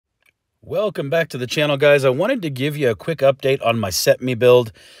Welcome back to the channel, guys. I wanted to give you a quick update on my Cetme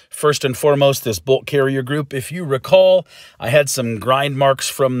build. First and foremost, this bolt carrier group. If you recall, I had some grind marks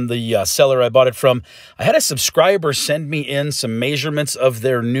from the seller I bought it from. I had a subscriber send me in some measurements of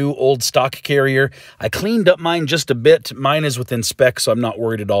their new old stock carrier. I cleaned up mine just a bit. Mine is within spec, so I'm not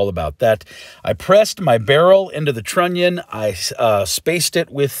worried at all about that. I pressed my barrel into the trunnion. I spaced it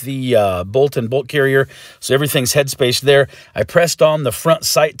with the bolt and bolt carrier, so everything's head spaced there. I pressed on the front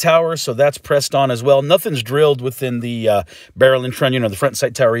sight tower, so that's pressed on as well. Nothing's drilled within the barrel and trunnion or the front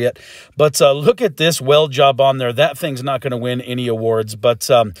sight tower yet, but look at this weld job on there. That thing's not going to win any awards, but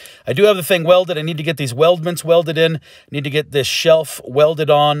I do have the thing welded. I need to get these weldments welded in. I need to get this shelf welded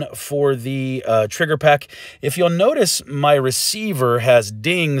on for the trigger pack. If you'll notice, my receiver has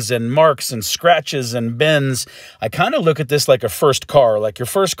dings and marks and scratches and bends. I kind of look at this like a first car. Like your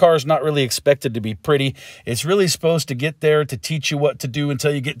first car is not really expected to be pretty. It's really supposed to get there to teach you what to do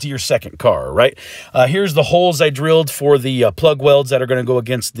until you get to your second car, right? Here's the holes I drilled for the plug welds that are going to go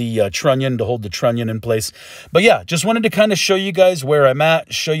against the trunnion to hold the trunnion in place. But yeah, just wanted to kind of show you guys where I'm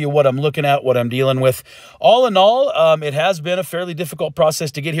at, show you what I'm looking at, what I'm dealing with. All in all, it has been a fairly difficult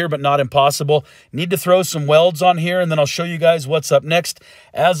process to get here, but not impossible. Need to throw some welds on here, and then I'll show you guys what's up next.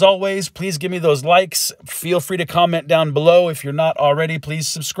 As always, please give me those likes. Feel free to comment down below. If you're not already, please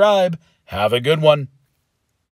subscribe. Have a good one.